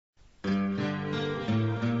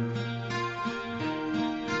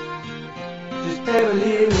have a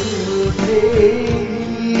little patience.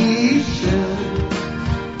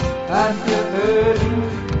 I'm still hurting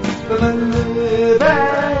from a love I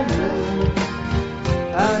love.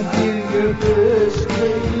 I feel your frustration,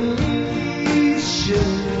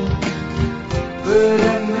 but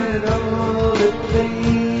I know all the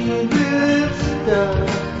pain will stop.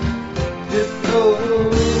 Just go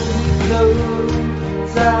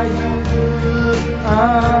inside your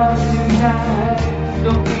arms tonight.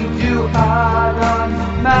 Don't be too hard on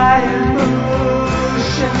my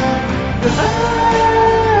emotion, 'cause I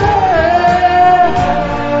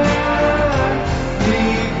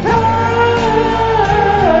need time.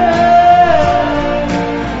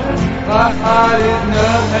 My heart is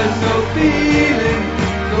numb, has no feeling,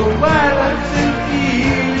 so violence and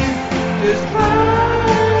healing. Just try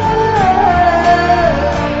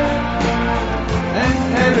and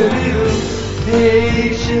have a little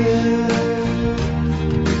patience.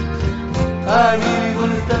 I really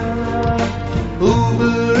wanna start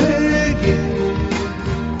over again.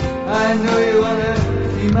 I know you wanna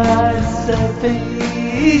be my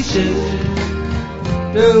salvation,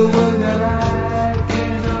 the one that I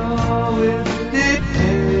can always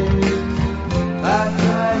depend. I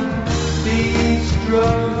try to be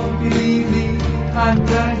strong, believe me, I'm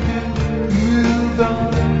trying to move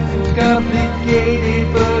on. It's complicated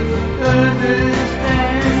but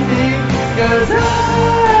understanding, 'cause I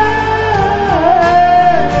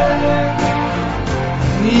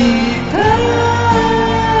need time.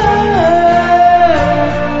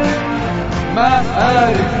 My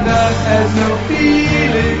heart is not, has no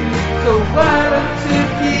feeling, so why don't you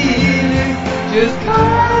feel it? Just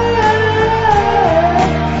come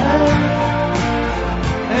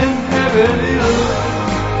and have a little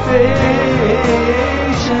patience,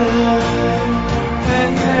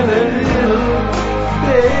 and have a little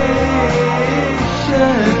patience.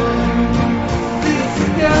 This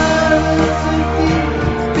goes to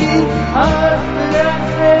be hard, but I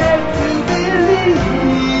have to believe.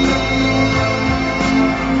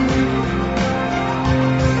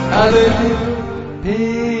 A little patience,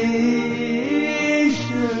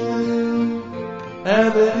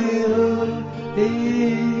 have a little patience,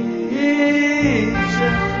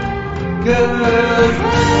 'cause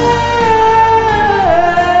I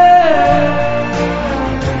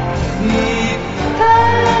need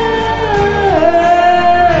time.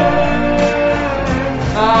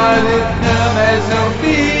 Heart is numb, has no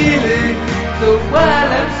feeling, so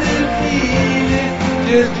while I'm still feeling,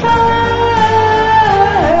 just try.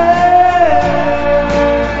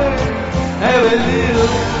 Have a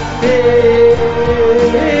little patience,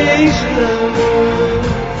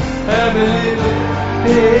 have a little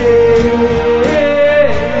patience.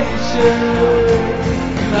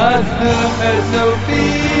 Heart numb, has no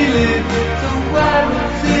feeling, so while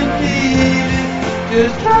I'm still feeling,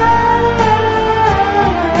 just try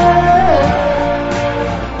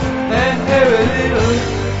and have a little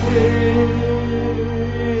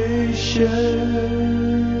patience.